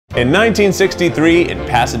In 1963, in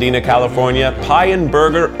Pasadena, California, Pie and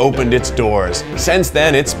Burger opened its doors. Since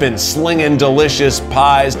then, it's been slinging delicious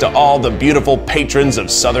pies to all the beautiful patrons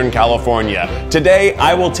of Southern California. Today,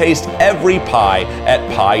 I will taste every pie at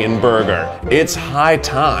Pie and Burger. It's high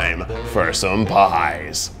time for some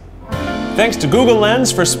pies. Thanks to Google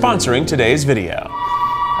Lens for sponsoring today's video.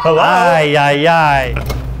 Hello. Aye, aye, aye.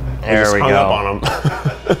 There we go. Up on him.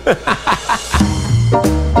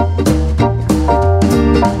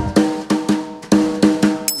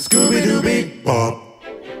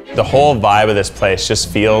 The whole vibe of this place just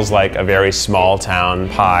feels like a very small town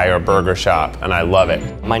pie or burger shop, and I love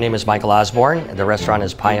it. My name is Michael Osborn. The restaurant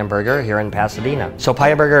is Pie and Burger here in Pasadena. So Pie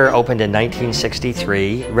and Burger opened in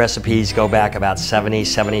 1963. Recipes go back about 70,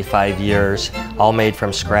 75 years, all made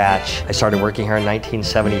from scratch. I started working here in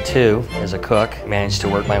 1972 as a cook, managed to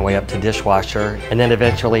work my way up to dishwasher, and then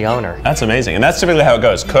eventually owner. That's amazing, and that's typically how it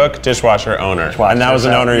goes. Cook, dishwasher, owner. And that was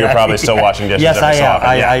an owner you're probably still washing dishes yes, every so often.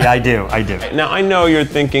 I do. Now, I know you're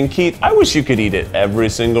thinking, Keith, I wish you could eat at every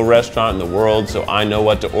single restaurant in the world so I know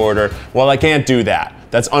what to order. Well, I can't do that.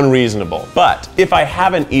 That's unreasonable. But if I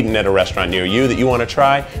haven't eaten at a restaurant near you that you want to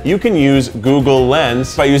try, you can use Google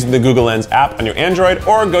Lens by using the Google Lens app on your Android,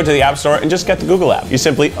 or go to the App Store and just get the Google app. You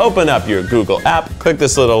simply open up your Google app, click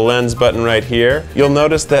this little lens button right here. You'll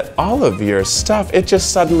notice that all of your stuff, it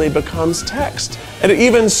just suddenly becomes text. And it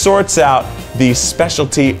even sorts out the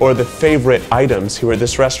specialty or the favorite items here at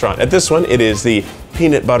this restaurant. At this one, it is the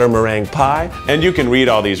peanut butter meringue pie, and you can read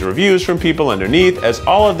all these reviews from people underneath, as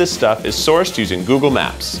all of this stuff is sourced using Google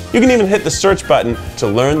Maps. You can even hit the search button to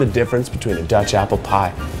learn the difference between a Dutch apple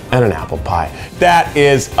pie and an apple pie. That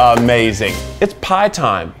is amazing. It's pie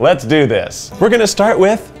time. Let's do this. We're gonna start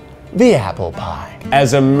with the apple pie.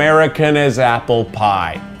 As American as apple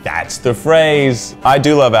pie. That's the phrase. I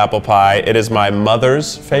do love apple pie. It is my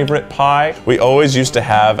mother's favorite pie. We always used to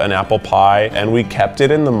have an apple pie, and we kept it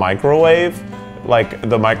in the microwave. Like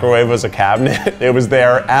the microwave was a cabinet. It was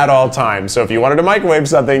there at all times. So if you wanted to microwave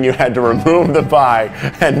something, you had to remove the pie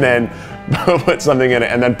and then put something in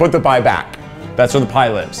it and then put the pie back. That's where the pie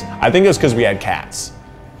lives. I think it was because we had cats.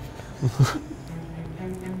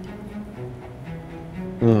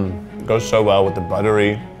 Goes so well with the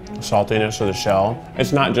buttery saltiness of the shell.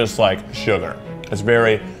 It's not just like sugar. It's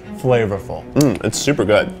very flavorful. It's super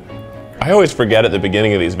good. I always forget at the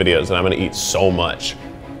beginning of these videos that I'm gonna eat so much.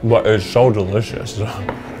 But it's so delicious.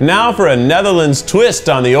 Now for a Netherlands twist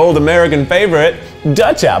on the old American favorite,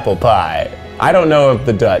 Dutch apple pie. I don't know if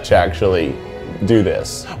the Dutch actually do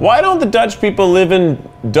this. Why don't the Dutch people live in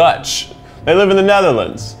Dutch? They live in the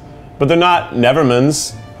Netherlands, but they're not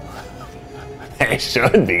Nevermans. They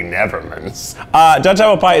should be Nevermans. Dutch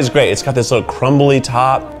apple pie is great. It's got this little crumbly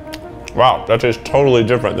top. Wow, that tastes totally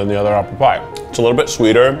different than the other apple pie. It's a little bit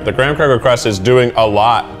sweeter. The graham cracker crust is doing a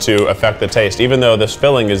lot to affect the taste, even though this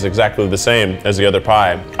filling is exactly the same as the other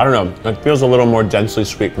pie. I don't know, it feels a little more densely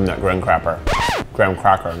sweet from that graham cracker. Graham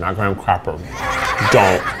cracker, not graham crapper.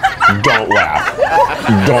 Don't laugh.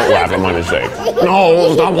 Don't laugh at my mistake.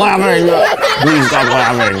 No, stop laughing. Please stop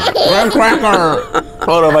laughing. Graham cracker.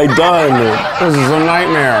 What have I done? This is a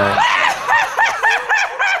nightmare.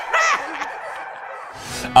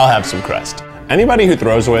 I'll have some crust. Anybody who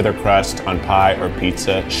throws away their crust on pie or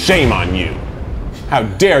pizza, shame on you. How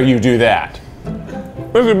dare you do that?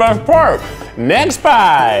 This is the best part. Next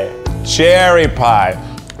pie, cherry pie.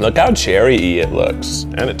 Look how cherry-y it looks,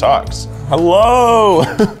 and it talks. Hello,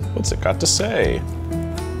 what's it got to say?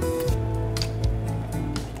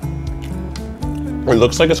 It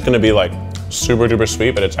looks like it's gonna be like super duper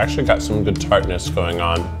sweet, but it's actually got some good tartness going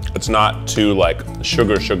on. It's not too like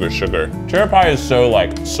sugar. Cherry pie is so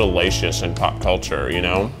like salacious in pop culture, you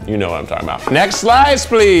know? You know what I'm talking about. Next slice,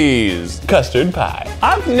 please. Custard pie.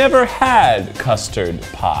 I've never had custard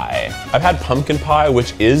pie. I've had pumpkin pie,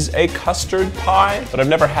 which is a custard pie, but I've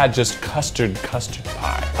never had just custard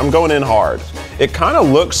pie. I'm going in hard. It kind of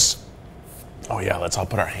looks, oh yeah, let's all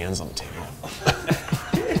put our hands on the table.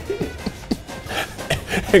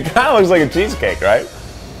 It kind of looks like a cheesecake, right?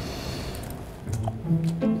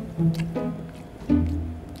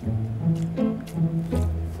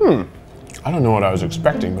 I don't know what I was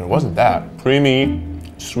expecting, but it wasn't that. Creamy,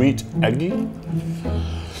 sweet, eggy.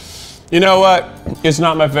 You know what? It's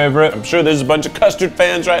not my favorite. I'm sure there's a bunch of custard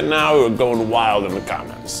fans right now who are going wild in the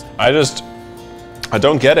comments. I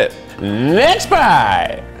don't get it. Next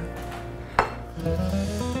pie!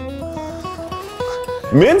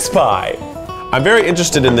 Mince pie. I'm very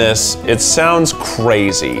interested in this. It sounds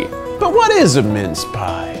crazy, but what is a mince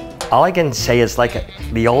pie? All I can say is like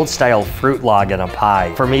the old style fruit log in a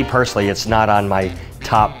pie. For me personally, it's not on my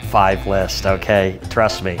top 5 list, okay?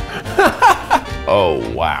 Trust me.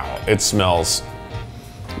 Oh, wow. It smells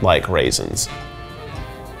like raisins.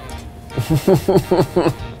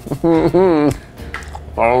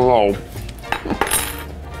 Oh,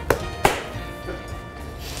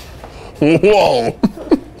 whoa.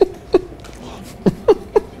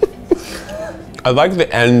 I like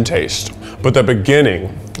the end taste, but the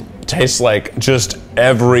beginning tastes like just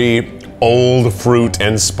every old fruit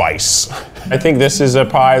and spice. I think this is a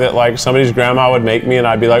pie that like somebody's grandma would make me and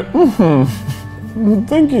I'd be like,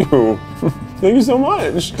 thank you. Thank you so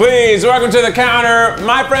much. Please welcome to the counter,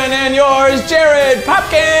 my friend and yours, Jared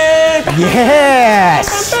Popkin.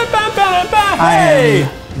 Yes! Hey. I am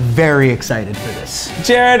very excited for this.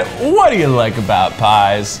 Jared, what do you like about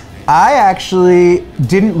pies? I actually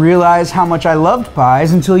didn't realize how much I loved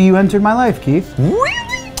pies until you entered my life, Keith. Really?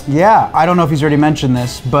 Yeah, I don't know if he's already mentioned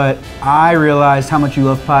this, but I realized how much you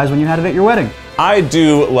love pies when you had it at your wedding. I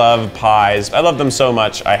do love pies. I love them so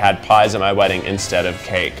much, I had pies at my wedding instead of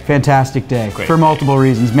cake. Fantastic day, Great for multiple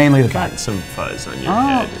reasons, mainly the pie. Got some fuzz on your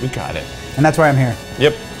head. We got it. And that's why I'm here.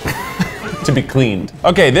 Yep. To be cleaned.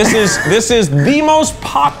 Okay, this is the most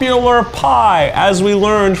popular pie, as we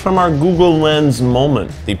learned from our Google Lens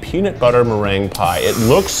moment. The peanut butter meringue pie. It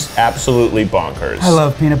looks absolutely bonkers. I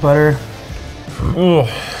love peanut butter. Ugh.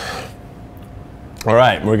 All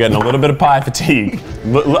right, we're getting a little bit of pie fatigue.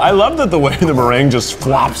 I love that the way the meringue just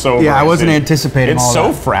flops over. Yeah, I wasn't anticipating all It's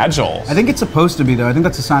so that. fragile. I think it's supposed to be though. I think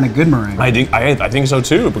that's a sign of good meringue. I think so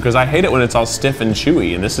too, because I hate it when it's all stiff and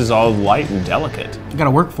chewy, and this is all light and delicate. You gotta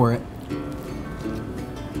work for it.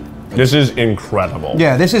 This is incredible.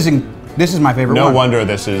 Yeah, this is my favorite one. No wonder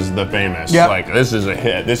this is the famous. Yep. Like, this is a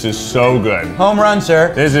hit. This is so good. Home run,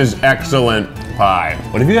 sir. This is excellent pie.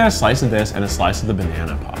 What if you got a slice of this and a slice of the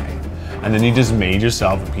banana pie? And then you just made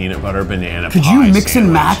yourself a peanut butter banana pie Could you mix and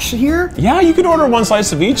sandwich. match here? Yeah, you can order one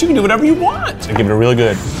slice of each. You can do whatever you want. And give it a really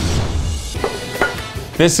good.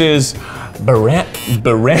 This is banana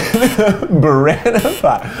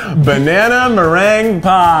meringue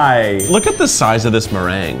pie. Look at the size of this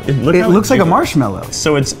meringue. It looks like a marshmallow.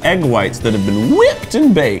 So it's egg whites that have been whipped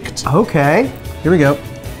and baked. Okay, here we go.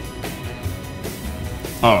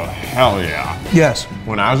 Oh, hell yeah. Yes.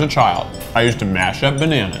 When I was a child, I used to mash up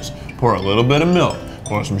bananas, pour a little bit of milk,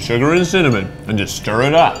 pour some sugar and cinnamon, and just stir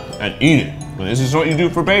it up and eat it. Well, this is what you do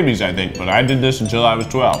for babies, I think, but I did this until I was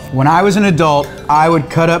 12. When I was an adult, I would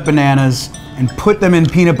cut up bananas and put them in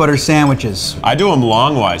peanut butter sandwiches. I do them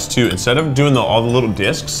longwise too. Instead of doing all the little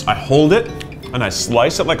discs, I hold it and I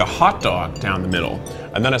slice it like a hot dog down the middle.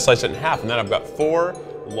 And then I slice it in half, and then I've got 4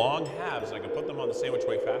 long halves. I can put them on the sandwich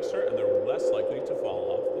way faster, and they're less likely to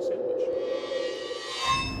fall off the sandwich.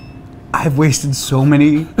 I've wasted so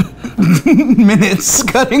many minutes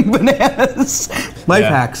cutting bananas. Life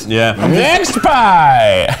hacks. Yeah. Next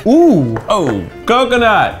pie! Ooh. Oh,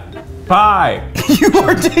 coconut pie. You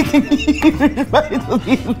are taking a huge bite of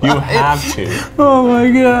these You pies. have to. Oh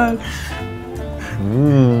my God.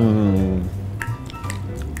 Mmm.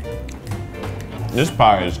 This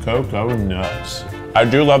pie is cocoa nuts. I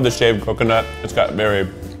do love the shaved coconut. It's got very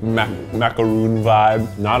macaroon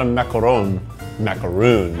vibe. Not a macaron,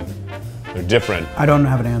 macaroon. They're different. I don't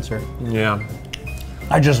have an answer. Yeah.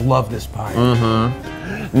 I just love this pie.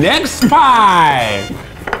 Next pie!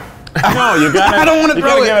 No, you gotta. I don't want to you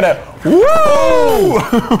throw gotta it. give it a woo!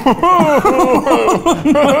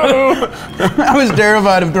 I was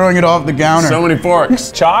terrified of throwing it off the counter. So many forks.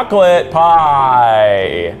 Chocolate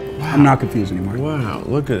pie. I'm not confused anymore. Wow,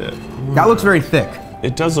 look at it. That looks very thick.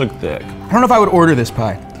 It does look thick. I don't know if I would order this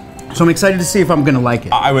pie. So I'm excited to see if I'm gonna like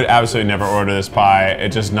it. I would absolutely never order this pie.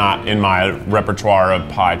 It's just not in my repertoire of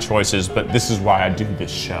pie choices, but this is why I do this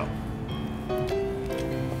show.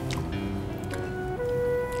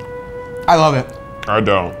 I love it. I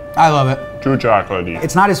don't. I love it. Too chocolatey.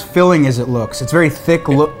 It's not as filling as it looks. It's very thick,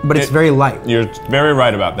 but it's very light. You're very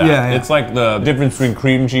right about that. Yeah, yeah. It's like the difference between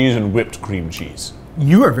cream cheese and whipped cream cheese.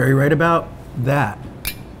 You are very right about that.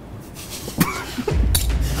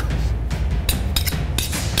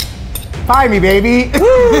 Pie me, baby.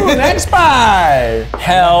 Woo, next pie.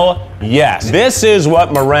 Hell yes. This is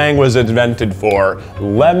what meringue was invented for.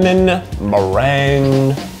 Lemon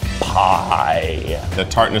meringue pie. The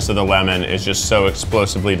tartness of the lemon is just so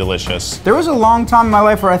explosively delicious. There was a long time in my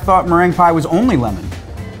life where I thought meringue pie was only lemon.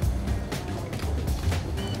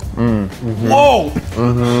 Whoa!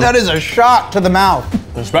 That is a shot to the mouth.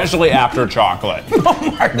 Especially after chocolate.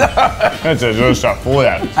 Oh my God. It's just a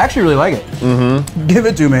flip. I actually really like it. Give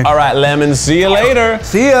it to me. All right, lemon, see you later.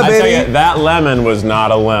 See ya, I tell baby. you, that lemon was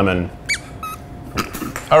not a lemon.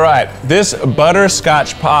 All right, this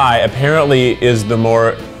butterscotch pie apparently is the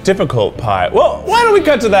more difficult pie? Well, why don't we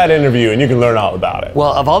cut to that interview and you can learn all about it.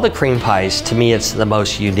 Well, of all the cream pies, to me it's the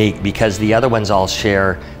most unique because the other ones all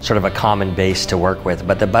share sort of a common base to work with.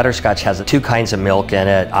 But the butterscotch has 2 kinds of milk in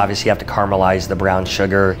it. Obviously you have to caramelize the brown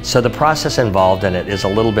sugar. So the process involved in it is a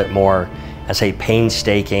little bit more, I say,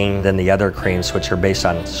 painstaking than the other creams, which are based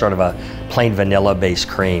on sort of a plain vanilla based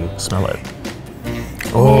cream. Smell it.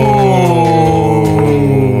 Oh,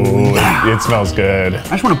 it smells good. I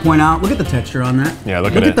just want to point out, look at the texture on that. Yeah,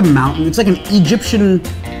 look at it. Look at the mountain. It's like an Egyptian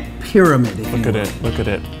pyramid. Look at it, look at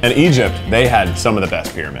it. In Egypt, they had some of the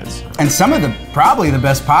best pyramids. And some of probably the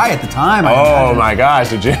best pie at the time. Oh my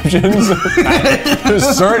gosh, Egyptians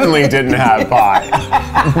certainly didn't have pie.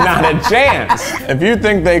 Not a chance. If you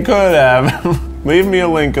think they could have, leave me a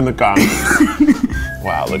link in the comments.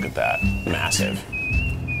 Wow, look at that, massive.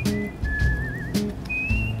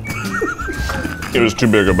 It was too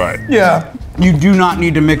big a bite. Yeah. You do not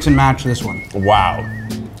need to mix and match this one. Wow,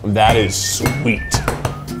 that is sweet.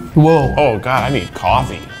 Whoa. Oh God, I need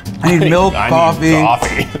coffee. I need milk, coffee. Need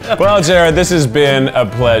coffee. Well, Jared, this has been a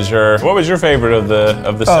pleasure. What was your favorite of the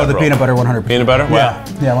Oh, several? the peanut butter, 100%. Peanut butter? Wow.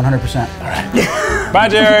 Yeah, 100%. All right. Bye,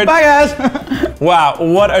 Jared. Bye, guys. Wow,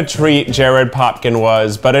 what a treat Jared Popkin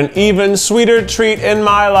was. But an even sweeter treat in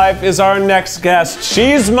my life is our next guest.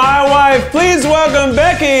 She's my wife. Please welcome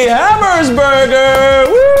Becky Habersberger.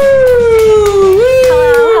 Woo!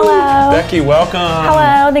 Hello. Becky, welcome.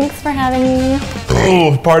 Hello, thanks for having me.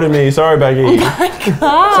 Oh, pardon me. Sorry, Becky. Oh my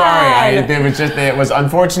God. Sorry, it was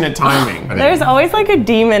unfortunate timing. There's always like a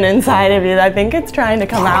demon inside of you. I think it's trying to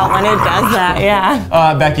come out when it does that,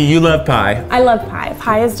 yeah. Becky, you love pie. I love pie.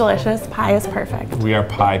 Pie is delicious. Pie is perfect. We are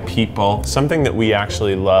pie people. Something that we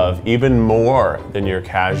actually love even more than your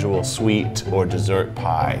casual sweet or dessert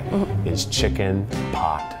pie is chicken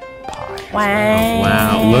pot pie. Wow.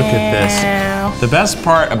 Wow, look at this. The best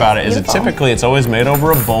part about it is that typically it's always made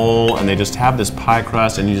over a bowl and they just have this pie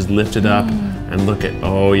crust and you just lift it up and look at,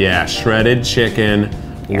 oh yeah, shredded chicken.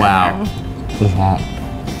 Wow.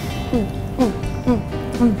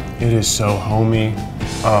 It is so homey.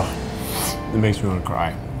 Oh, it makes me want to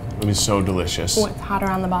cry. It is so delicious. Oh, it's hotter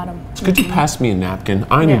on the bottom. Could you pass me a napkin?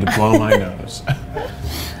 I need to blow my nose.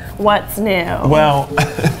 What's new? Well,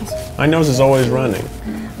 my nose is always running.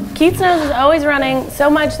 Keith's nose is always running so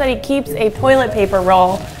much that he keeps a toilet paper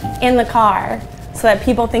roll in the car so that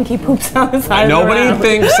people think he poops on the side of the road. Nobody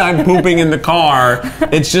thinks I'm pooping in the car.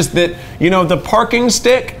 It's just that, you know, the parking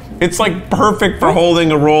stick, it's like perfect for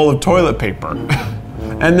holding a roll of toilet paper.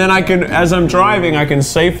 And then I can, as I'm driving, I can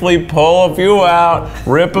safely pull a few out,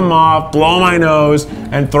 rip them off, blow my nose,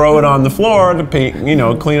 and throw it on the floor to pee, you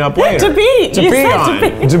know, clean up later. To pee. To pee on.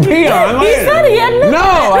 To pee on He later. said he admitted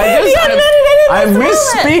No, I'm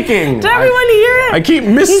misspeaking. To everyone to hear it. I keep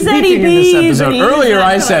misspeaking in this episode. Earlier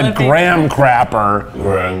I said graham crapper.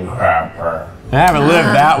 Graham crapper. I haven't lived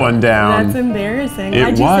that one down. That's embarrassing. It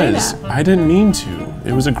Why'd you was. say that? I didn't mean to.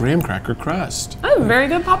 It was a graham cracker crust. Oh, very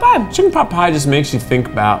good pot pie. Chicken pot pie just makes you think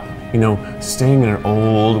about, you know, staying in an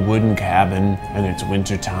old wooden cabin and it's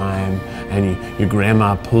winter time and your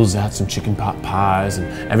grandma pulls out some chicken pot pies and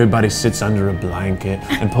everybody sits under a blanket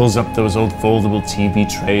and pulls up those old foldable TV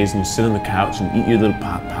trays and you sit on the couch and eat your little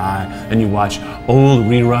pot pie and you watch old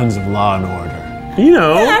reruns of Law and Order. You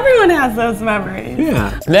know. Everyone has those memories.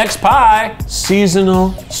 Yeah. Next pie,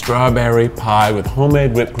 seasonal strawberry pie with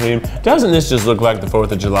homemade whipped cream. Doesn't this just look like the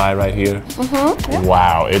 4th of July right here? Mm-hmm. Yeah.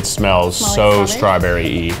 Wow, it smells so like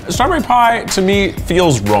strawberry-y. Strawberry pie, to me,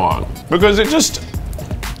 feels wrong because it just,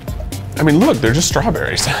 I mean, look, they're just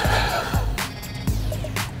strawberries.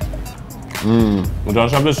 It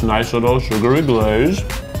does have this nice little sugary glaze.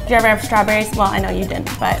 Did you ever have strawberries? Well, I know you didn't,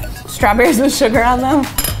 but strawberries with sugar on them?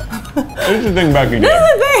 Here's the thing Becky did. This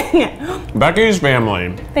is the thing. Becky's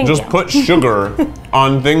family Thank just you. put sugar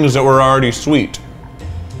on things that were already sweet.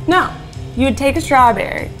 No, you would take a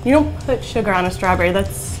strawberry. You don't put sugar on a strawberry,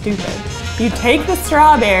 that's stupid. You take the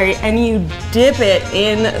strawberry and you dip it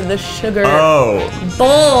in the sugar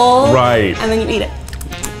bowl. Right. And then you eat it.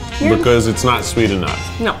 Because it's not sweet enough.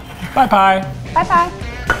 No. Bye pie. Bye bye.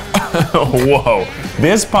 Whoa,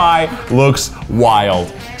 this pie looks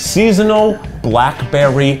wild. Seasonal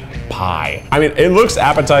blackberry pie. I mean, it looks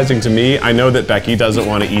appetizing to me. I know that Becky doesn't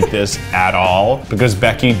want to eat this at all because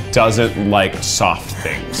Becky doesn't like soft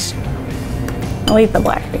things. I'll eat the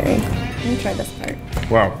blackberry. Let me try this part.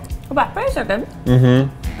 Wow. The blackberries are good.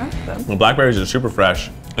 Mm-hmm. That's good. The blackberries are super fresh.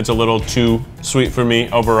 It's a little too sweet for me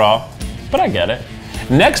overall, but I get it.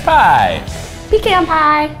 Next pie. Pecan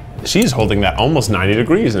pie. She's holding that almost 90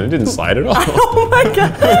 degrees and it didn't slide at all. Oh my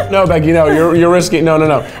God. No, Becky, no, you're risky. No.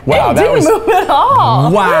 Wow, It didn't move at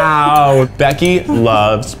all. Wow. Becky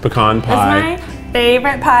loves pecan pie.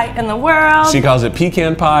 favorite pie in the world. She calls it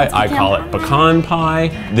pecan pie. I call it pecan pie.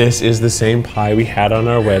 This is the same pie we had on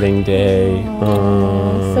our wedding day.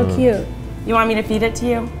 So cute. You want me to feed it to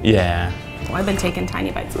you? Yeah. Well, I've been taking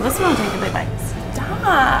tiny bites. Listen, I'll take the big bites.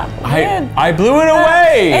 Stop. I blew it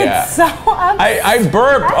away. It's so upsetting. I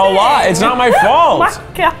burp a lot. It's not my fault. Oh my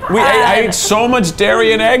God. I ate so much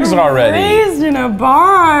dairy and eggs already. Raised in a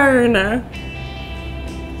barn.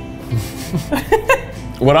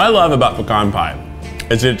 What I love about pecan pie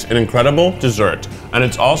is it's an incredible dessert, and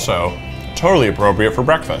it's also totally appropriate for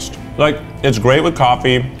breakfast. Like, it's great with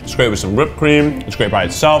coffee, it's great with some whipped cream, it's great by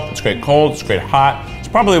itself, it's great cold, it's great hot. It's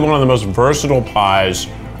probably one of the most versatile pies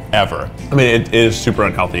ever. I mean, it is super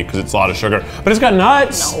unhealthy because it's a lot of sugar, but it's got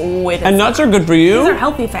nuts. No, it is and nuts are good for you. These are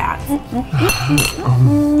healthy fats.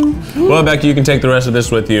 Well, Becky, you can take the rest of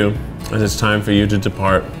this with you, as it's time for you to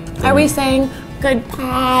depart. Are we saying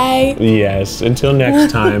goodbye? Yes, until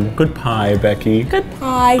next time. Goodbye, Becky.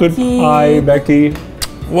 Goodbye, Goodbye, Becky.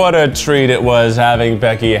 What a treat it was having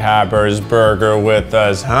Becky Habersberger with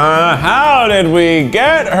us, huh? How did we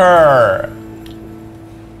get her?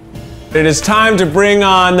 It is time to bring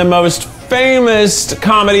on the most famous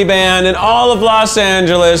comedy band in all of Los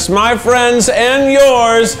Angeles, my friends and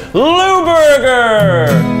yours, Lou Berger.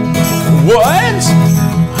 What?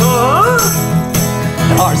 Huh?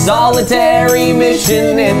 Our solitary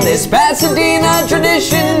mission in this Pasadena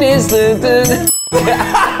tradition is the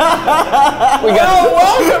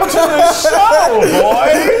welcome to the show,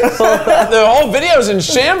 boys! The whole video's in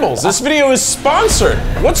shambles. This video is sponsored.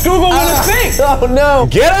 What's Google gonna think? Oh no!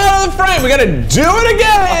 Get out of the frame. We gotta do it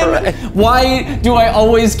again. Right. Why do I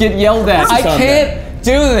always get yelled at? I can't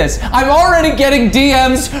do this. I'm already getting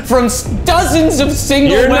DMs from dozens of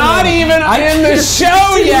single women. You're not even in the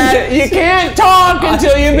show yet. You can't talk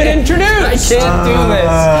until you've been introduced. I can't do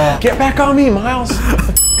this. Get back on me, Miles.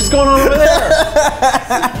 What's going on over there?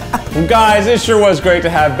 Well, guys, it sure was great to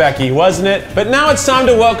have Becky, wasn't it? But now it's time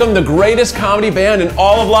to welcome the greatest comedy band in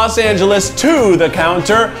all of Los Angeles to the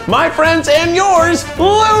counter. My friends and yours,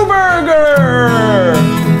 Lou Berger.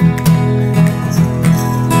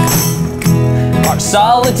 Our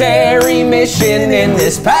solitary mission in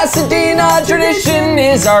this Pasadena tradition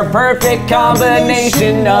is our perfect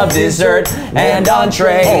combination of dessert and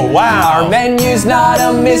entree. Oh, wow. Our menu's not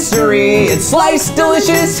a mystery, it's sliced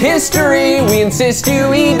delicious history. We insist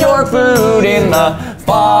you eat your food in the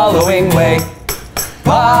following way.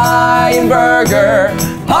 Pie and burger,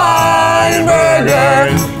 pie and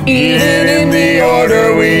burger, eaten in the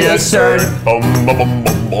order we assert. Pie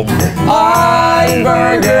and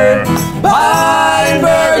burger, pie and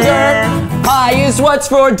burger. Pie is what's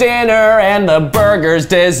for dinner and the burger's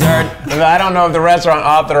dessert. I don't know if the restaurant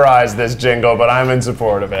authorized this jingle, but I'm in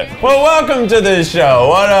support of it. Well, welcome to this show.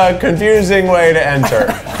 What a confusing way to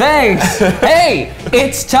enter. Thanks. Hey,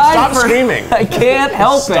 it's time Stop for... screaming. I can't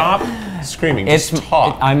help Stop it. screaming. It's Just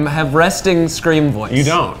talk. I have resting scream voice. You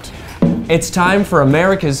don't. It's time for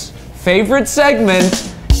America's favorite segment.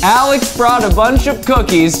 Alex brought a bunch of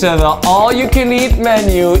cookies to the all-you-can-eat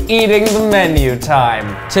menu, eating the menu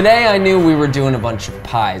time. Today I knew we were doing a bunch of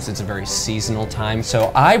pies. It's a very seasonal time,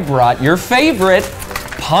 so I brought your favorite,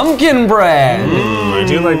 pumpkin bread. I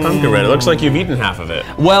do like pumpkin bread. It looks like you've eaten half of it.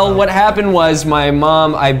 Well, what happened was my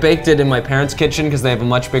mom, I baked it in my parents' kitchen because they have a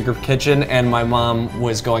much bigger kitchen, and my mom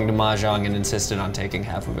was going to Mahjong and insisted on taking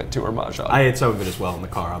half of it to her Mahjong. I ate some of it as well in the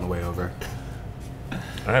car on the way over.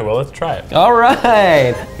 All right, well, let's try it. All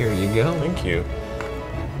right, here you go. Thank you.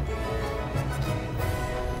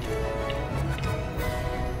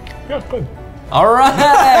 Yeah, good. All right,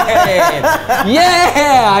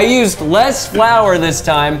 yeah, I used less flour this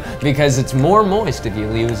time because it's more moist if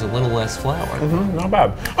you use a little less flour. Not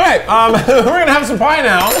bad. Okay, we're gonna have some pie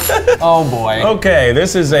now. Oh boy. Okay,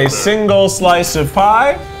 this is a single slice of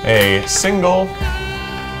pie. A single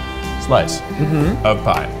slice of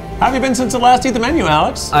pie. How have you been since the last Eat the Menu,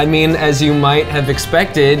 Alex? I mean, as you might have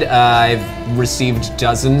expected, I've received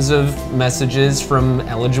dozens of messages from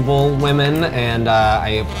eligible women, and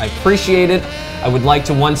I appreciate it. I would like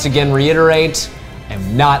to once again reiterate,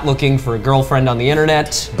 I'm not looking for a girlfriend on the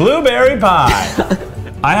internet. Blueberry pie.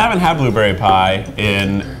 I haven't had blueberry pie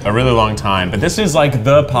in a really long time, but this is like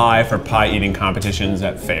the pie for pie eating competitions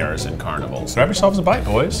at fairs and carnivals. So have yourselves a bite,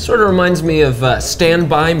 boys. Sort of reminds me of Stand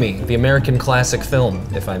By Me, the American classic film,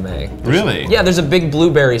 if I may. Really? Yeah, there's a big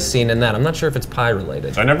blueberry scene in that. I'm not sure if it's pie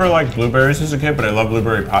related. I never liked blueberries as a kid, but I love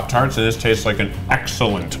blueberry Pop-Tarts, and this tastes like an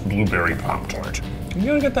excellent blueberry Pop-Tart. You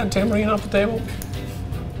gonna get that tambourine off the table?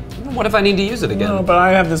 What if I need to use it again? No, but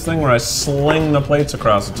I have this thing where I sling the plates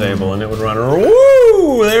across the table and it would run,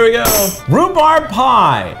 woo, there we go. Rhubarb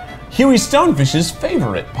pie. Hughie Stonefish's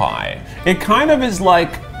favorite pie. It kind of is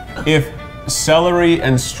like if celery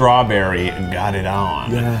and strawberry got it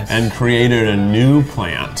on and created a new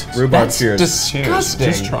plant. Rhubarb, That's cheers. disgusting.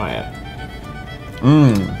 Just try it.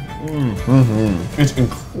 It's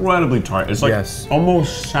incredibly tart. It's like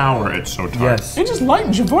almost sour. It's so tart. Yes. It just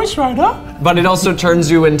lightens your voice right up. But it also turns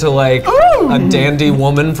you into like a dandy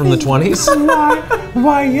woman from the 20s.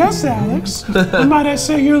 Why, yes, Alex. Might I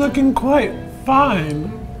say you're looking quite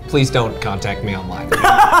fine. Please don't contact me online.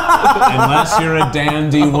 Unless you're a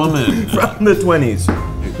dandy woman. From the 20s.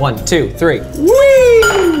 1, 2, 3. Whee!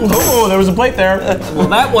 Oh, there was a plate there. Well,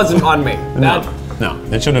 that wasn't on me. No,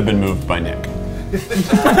 it should have been moved by Nick.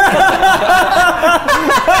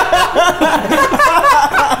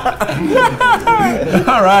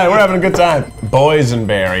 All right, we're having a good time.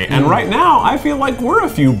 Boysenberry, and right now I feel like we're a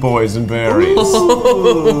few boysenberries.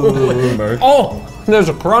 Oh, there's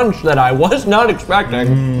a crunch that I was not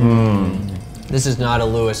expecting. This is not a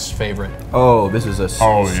Lewis favorite. Oh, this is a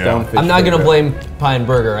stonefish. I'm not gonna favorite. blame Pie and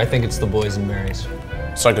Burger. I think it's the boysenberries.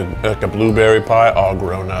 It's like a blueberry pie all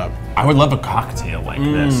grown up. I would love a cocktail like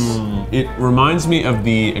this. It reminds me of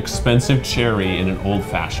the expensive cherry in an old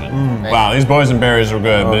fashioned. Wow, these boysenberries are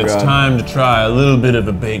good, but it's time to try a little bit of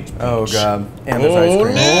a baked beach. Oh god. And there's ice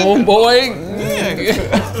cream. Oh boy!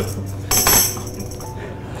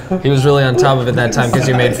 He was really on top of it that time because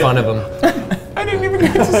you made fun of him. I didn't even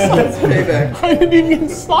get to slap. I didn't even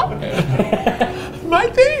slap it. My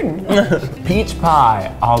thing. Peach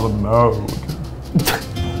pie a la mode.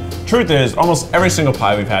 Truth is, almost every single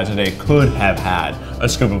pie we've had today could have had a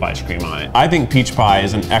scoop of ice cream on it. I think peach pie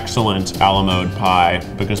is an excellent a la mode pie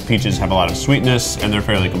because peaches have a lot of sweetness and they're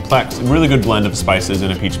fairly complex. A really good blend of spices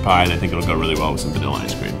in a peach pie, and I think it'll go really well with some vanilla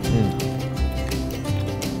ice cream.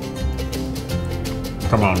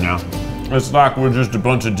 Come on now. It's like we're just a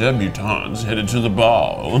bunch of debutantes headed to the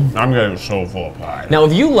ball. I'm getting so full of pie. Now,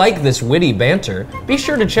 if you like this witty banter, be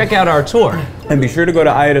sure to check out our tour. And be sure to go to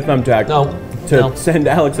I Had a Thumbtack No. send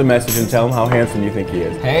Alex a message and tell him how handsome you think he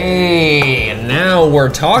is. Hey, now we're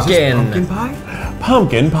talking. Pumpkin pie?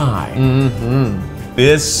 Pumpkin pie.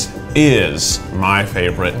 This is my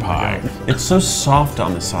favorite pie. It's so soft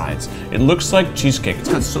on the sides. It looks like cheesecake. It's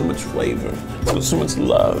got so much flavor. It's got so much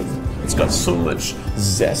love. It's got so much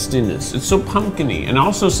zestiness. It's so pumpkin-y. And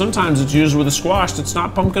also sometimes it's used with a squash that's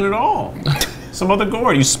not pumpkin at all. Some other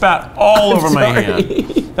gore. You spat all over my hand.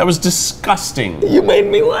 That was disgusting. You made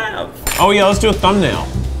me laugh. Oh yeah, let's do a thumbnail.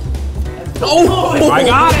 Oh, I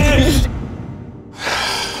got it!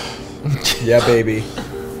 Yeah, baby.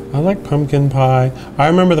 I like pumpkin pie. I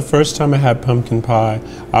remember the first time I had pumpkin pie.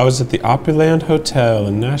 I was at the Opryland Hotel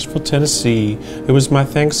in Nashville, Tennessee. It was my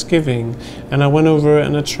Thanksgiving, and I went over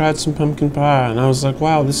and I tried some pumpkin pie, and I was like,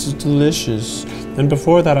 wow, this is delicious. And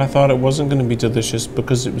before that, I thought it wasn't going to be delicious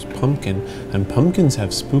because it was pumpkin, and pumpkins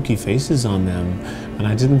have spooky faces on them, and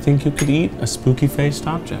I didn't think you could eat a spooky-faced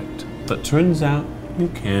object. But turns out you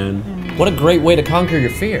can. What a great way to conquer your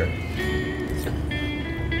fear.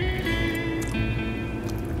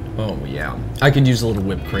 Oh yeah, I could use a little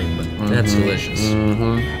whipped cream, but that's delicious.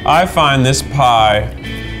 I find this pie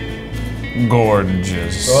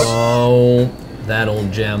gorgeous. Oh, that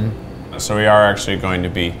old gem. So we are actually going to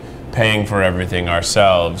be paying for everything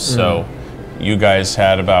ourselves. So you guys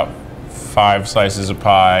had about 5 slices of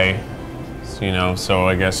pie, so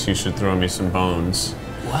I guess you should throw me some bones.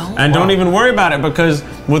 Well, And don't even worry about it, because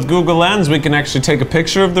with Google Lens, we can actually take a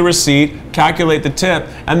picture of the receipt, calculate the tip,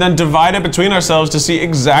 and then divide it between ourselves to see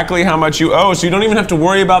exactly how much you owe, so you don't even have to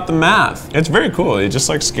worry about the math. It's very cool. It just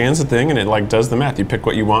scans the thing and it does the math. You pick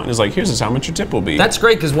what you want and it's like, here's how much your tip will be. that's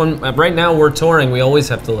great because right now we're touring, we always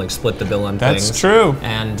have to split the bill on things. That's true.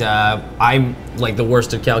 And I'm the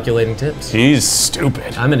worst at calculating tips. He's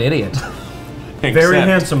stupid. I'm an idiot. Very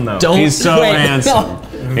handsome though. Don't He's so wait, handsome. no.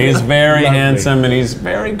 He's very handsome and he's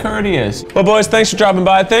very courteous. Well, boys, thanks for dropping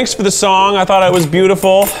by. Thanks for the song. I thought it was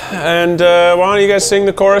beautiful. And why don't you guys sing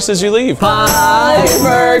the chorus as you leave? Pie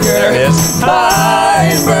burger. There it is.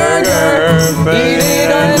 Pie burger. Eat it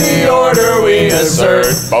in the order we assert.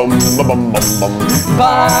 Bum, bum, bum, bum, bum.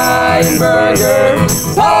 Pie burger.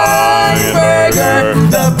 Pie burger.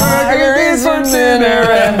 The burger is for dinner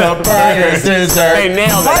and the burger's dessert. Hey,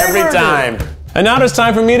 nailed it every time. And now it's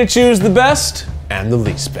time for me to choose the best and the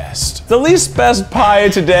least best. The least best pie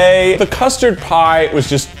today, the custard pie was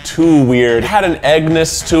just too weird. It had an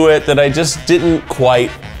eggness to it that I just didn't quite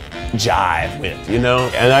jive with,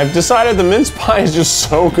 And I've decided the mince pie is just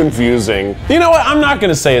so confusing. You know what, I'm not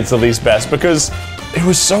gonna say it's the least best because it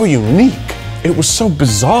was so unique. It was so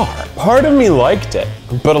bizarre. Part of me liked it,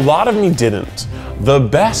 but a lot of me didn't. The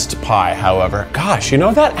best pie, however, gosh,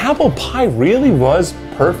 that apple pie really was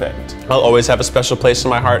perfect. I'll always have a special place in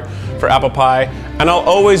my heart for apple pie, and I'll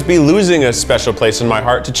always be losing a special place in my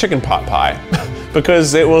heart to chicken pot pie.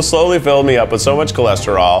 Because it will slowly fill me up with so much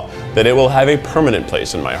cholesterol that it will have a permanent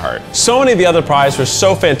place in my heart. So many of the other pies were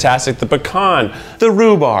so fantastic. The pecan, the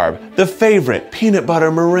rhubarb, the favorite, peanut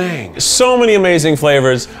butter meringue. So many amazing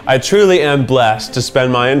flavors. I truly am blessed to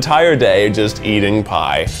spend my entire day just eating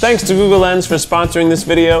pie. Thanks to Google Lens for sponsoring this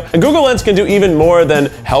video. And Google Lens can do even more than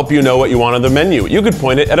help you know what you want on the menu. You could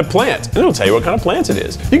point it at a plant, and it'll tell you what kind of plant it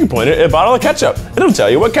is. You can point it at a bottle of ketchup, and it'll tell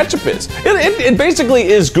you what ketchup is. It basically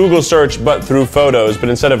is Google search, but through photos, but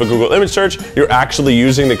instead of a Google image search, you're actually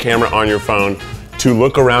using the camera on your phone to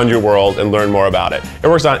look around your world and learn more about it. It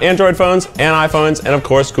works on Android phones and iPhones and of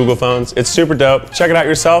course Google phones. It's super dope. Check it out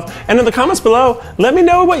yourself. And in the comments below, let me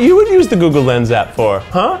know what you would use the Google Lens app for,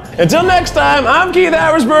 huh? Until next time, I'm Keith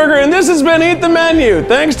Habersberger and this has been Eat the Menu.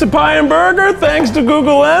 Thanks to Pie and Burger, thanks to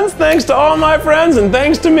Google Lens, thanks to all my friends, and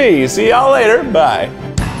thanks to me. See y'all later. Bye.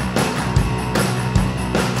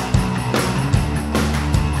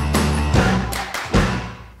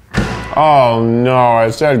 Oh no,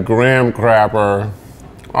 I said graham crapper.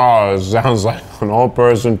 Oh, it sounds like an old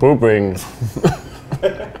person pooping.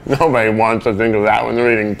 Nobody wants to think of that when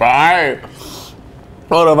they're eating pie.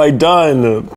 What have I done?